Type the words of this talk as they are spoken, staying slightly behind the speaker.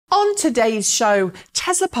On today's show,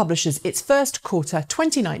 Tesla publishes its first quarter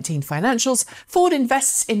 2019 financials, Ford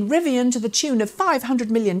invests in Rivian to the tune of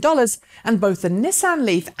 $500 million, and both the Nissan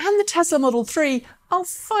Leaf and the Tesla Model 3 are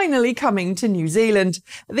finally coming to New Zealand.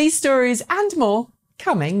 These stories and more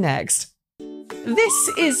coming next. This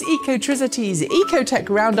is EcoTricity's EcoTEC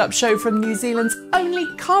Roundup show from New Zealand's only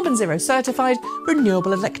carboNZero certified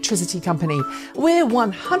renewable electricity company. We're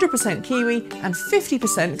 100% Kiwi and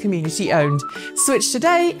 50% community owned. Switch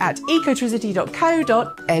today at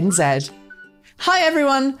ecotricity.co.nz. Hi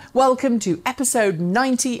everyone, welcome to episode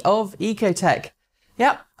 90 of EcoTEC.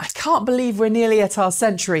 Yep, I can't believe we're nearly at our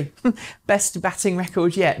century. Best batting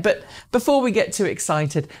record yet. But before we get too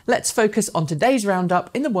excited, let's focus on today's roundup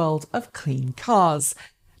in the world of clean cars.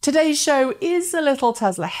 Today's show is a little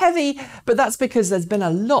Tesla heavy, but that's because there's been a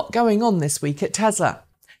lot going on this week at Tesla.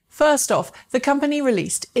 First off, the company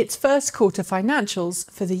released its first quarter financials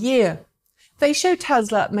for the year. They show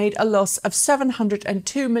Tesla made a loss of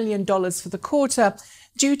 $702 million for the quarter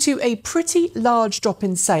due to a pretty large drop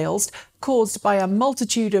in sales caused by a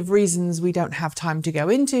multitude of reasons we don't have time to go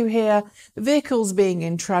into here, vehicles being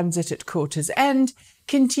in transit at quarter's end,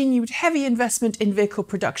 continued heavy investment in vehicle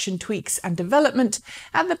production tweaks and development,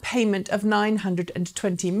 and the payment of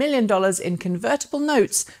 $920 million in convertible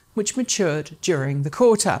notes which matured during the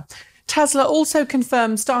quarter. Tesla also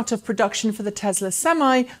confirmed start of production for the Tesla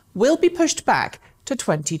Semi will be pushed back to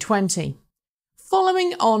 2020.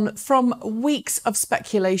 Following on from weeks of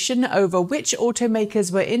speculation over which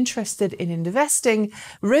automakers were interested in investing,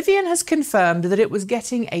 Rivian has confirmed that it was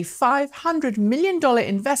getting a $500 million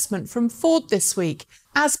investment from Ford this week.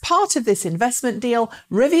 As part of this investment deal,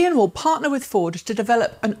 Rivian will partner with Ford to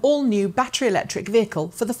develop an all-new battery electric vehicle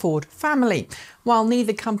for the Ford family. While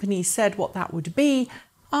neither company said what that would be,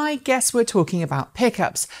 I guess we're talking about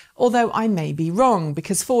pickups, although I may be wrong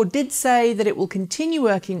because Ford did say that it will continue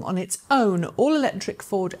working on its own all-electric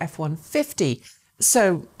Ford F-150,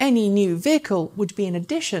 so any new vehicle would be in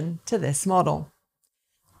addition to this model.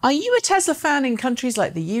 Are you a Tesla fan in countries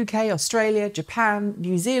like the UK, Australia, Japan,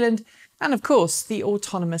 New Zealand, and of course the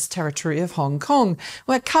autonomous territory of Hong Kong,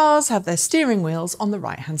 where cars have their steering wheels on the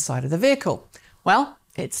right-hand side of the vehicle? Well,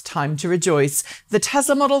 it's time to rejoice. The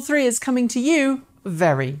Tesla Model 3 is coming to you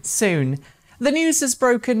very soon. The news is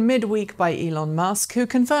broken midweek by Elon Musk, who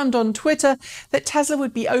confirmed on Twitter that Tesla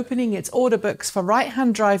would be opening its order books for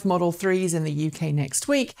right-hand drive Model 3s in the UK next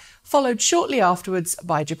week, followed shortly afterwards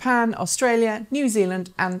by Japan, Australia, New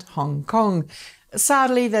Zealand and Hong Kong.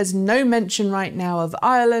 Sadly, there's no mention right now of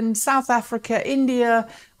Ireland, South Africa, India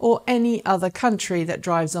or any other country that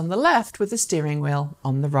drives on the left with the steering wheel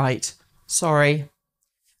on the right. Sorry.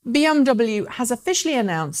 BMW has officially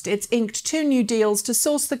announced it's inked 2 new deals to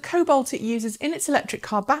source the cobalt it uses in its electric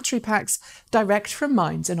car battery packs direct from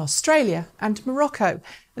mines in Australia and Morocco.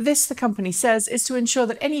 This, the company says, is to ensure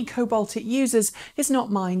that any cobalt it uses is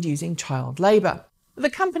not mined using child labour. The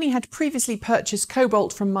company had previously purchased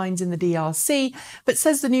cobalt from mines in the DRC, but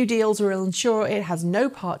says the new deals will ensure it has no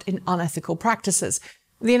part in unethical practices.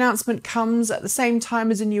 The announcement comes at the same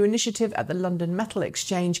time as a new initiative at the London Metal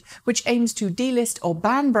Exchange, which aims to delist or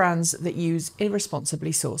ban brands that use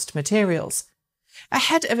irresponsibly sourced materials.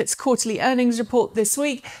 Ahead of its quarterly earnings report this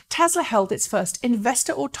week, Tesla held its first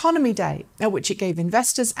Investor Autonomy Day, at which it gave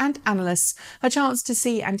investors and analysts a chance to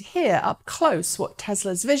see and hear up close what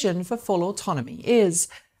Tesla's vision for full autonomy is.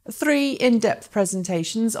 3 in-depth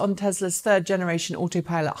presentations on Tesla's third-generation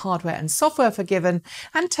autopilot hardware and software were given,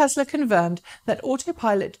 and Tesla confirmed that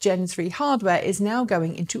autopilot Gen 3 hardware is now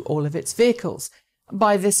going into all of its vehicles.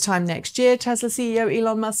 By this time next year, Tesla CEO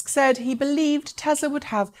Elon Musk said he believed Tesla would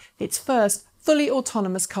have its first fully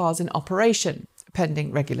autonomous cars in operation,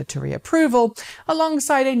 pending regulatory approval,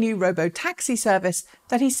 alongside a new robotaxi service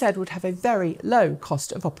that he said would have a very low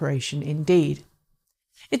cost of operation indeed.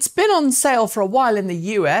 It's been on sale for a while in the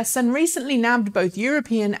US and recently nabbed both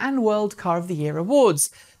European and World Car of the Year awards,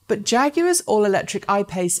 but Jaguar's all-electric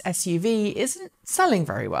iPace SUV isn't selling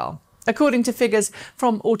very well. According to figures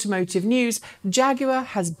from Automotive News, Jaguar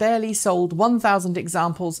has barely sold 1,000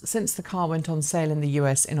 examples since the car went on sale in the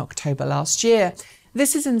US in October last year.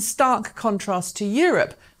 This is in stark contrast to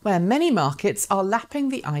Europe, where many markets are lapping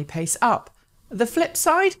the iPace up. The flip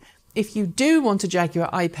side? If you do want a Jaguar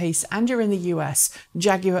I-Pace and you're in the US,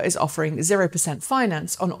 Jaguar is offering 0%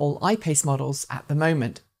 finance on all I-Pace models at the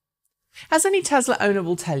moment. As any Tesla owner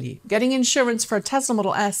will tell you, getting insurance for a Tesla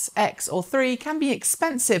Model S, X or 3 can be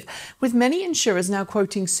expensive, with many insurers now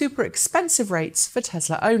quoting super expensive rates for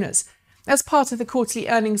Tesla owners. As part of the quarterly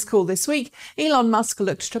earnings call this week, Elon Musk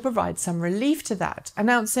looked to provide some relief to that,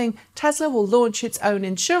 announcing Tesla will launch its own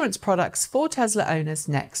insurance products for Tesla owners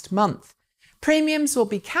next month. Premiums will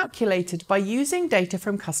be calculated by using data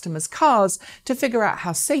from customers' cars to figure out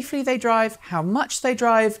how safely they drive, how much they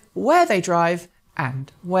drive, where they drive,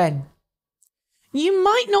 and when. You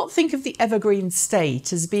might not think of the Evergreen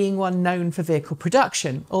State as being one known for vehicle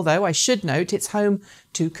production, although I should note it's home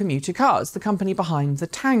to Commuter Cars, the company behind the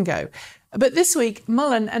Tango. But this week,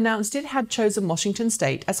 Mullen announced it had chosen Washington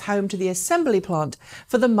State as home to the assembly plant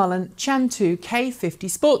for the Mullen Qiantu K50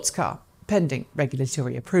 sports car, pending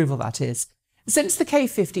regulatory approval, that is. Since the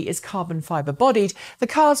K50 is carbon fibre bodied, the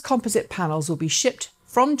car's composite panels will be shipped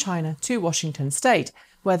from China to Washington State,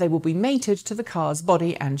 where they will be mated to the car's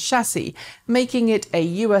body and chassis, making it a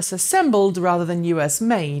US assembled rather than US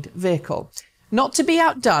made vehicle. Not to be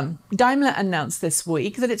outdone, Daimler announced this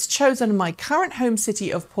week that it's chosen my current home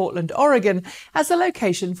city of Portland, Oregon, as the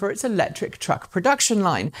location for its electric truck production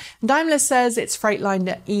line. Daimler says its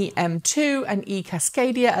Freightliner EM2 and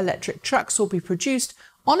E-Cascadia electric trucks will be produced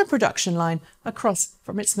on a production line across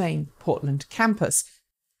from its main Portland campus.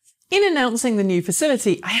 In announcing the new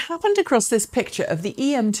facility, I happened across this picture of the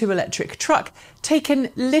EM2 electric truck taken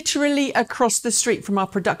literally across the street from our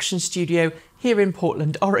production studio here in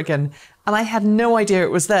Portland, Oregon, and I had no idea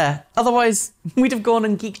it was there. Otherwise, we'd have gone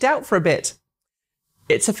and geeked out for a bit.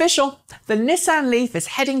 It's official. The Nissan Leaf is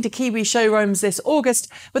heading to Kiwi showrooms this August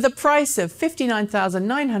with a price of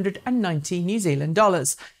 $59,990 New Zealand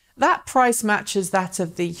dollars. That price matches that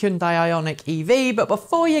of the Hyundai Ioniq EV, but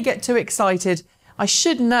before you get too excited, I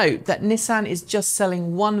should note that Nissan is just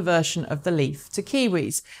selling one version of the Leaf to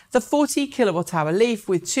Kiwis, the 40 kWh Leaf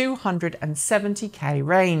with 270k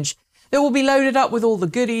range. It will be loaded up with all the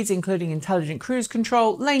goodies, including intelligent cruise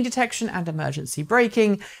control, lane detection and emergency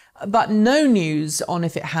braking, but no news on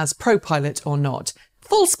if it has ProPilot or not.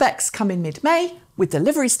 Full specs come in mid-May, with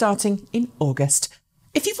delivery starting in August.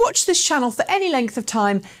 If you've watched this channel for any length of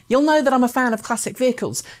time, you'll know that I'm a fan of classic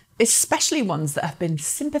vehicles, especially ones that have been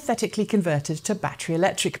sympathetically converted to battery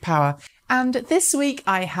electric power. And this week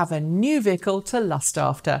I have a new vehicle to lust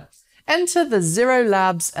after. Enter the Zero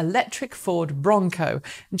Labs electric Ford Bronco.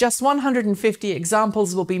 Just 150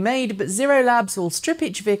 examples will be made, but Zero Labs will strip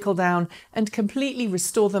each vehicle down and completely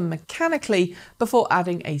restore them mechanically before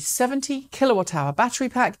adding a 70 kWh battery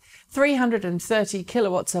pack, 330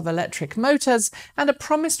 kilowatts of electric motors, and a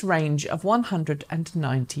promised range of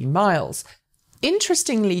 190 miles.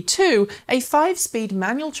 Interestingly too, a 5-speed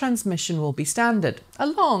manual transmission will be standard,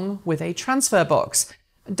 along with a transfer box.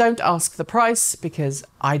 Don't ask the price because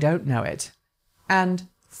I don't know it. And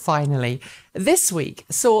finally, this week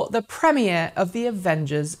saw the premiere of the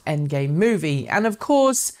Avengers Endgame movie, and of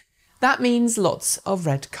course, that means lots of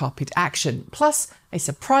red carpet action, plus a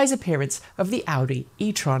surprise appearance of the Audi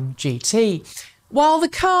e-tron GT. While the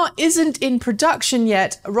car isn't in production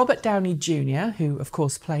yet, Robert Downey Jr., who of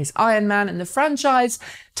course plays Iron Man in the franchise,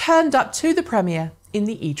 turned up to the premiere in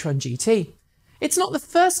the e-tron GT. It's not the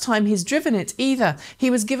first time he's driven it either. He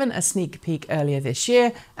was given a sneak peek earlier this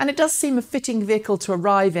year, and it does seem a fitting vehicle to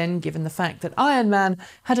arrive in given the fact that Iron Man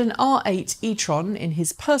had an R8 e-tron in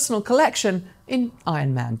his personal collection in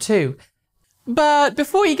Iron Man 2. But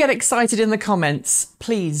before you get excited in the comments,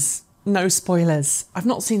 please, no spoilers. I've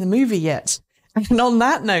not seen the movie yet. And on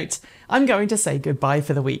that note, I'm going to say goodbye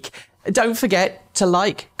for the week. Don't forget to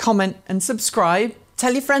like, comment and subscribe.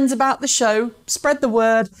 Tell your friends about the show, spread the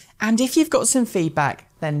word, and if you've got some feedback,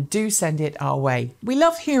 then do send it our way. We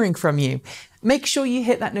love hearing from you. Make sure you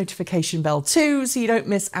hit that notification bell too so you don't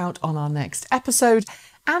miss out on our next episode.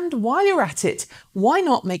 And while you're at it, why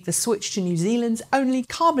not make the switch to New Zealand's only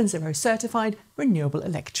carboNZero certified renewable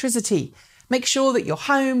electricity? Make sure that your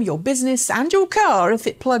home, your business and your car, if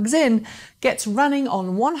it plugs in, gets running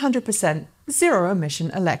on 100% zero-emission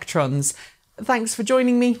electrons. Thanks for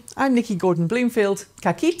joining me. I'm Nikki Gordon-Bloomfield.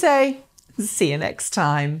 Ka kite. See you next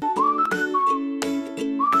time.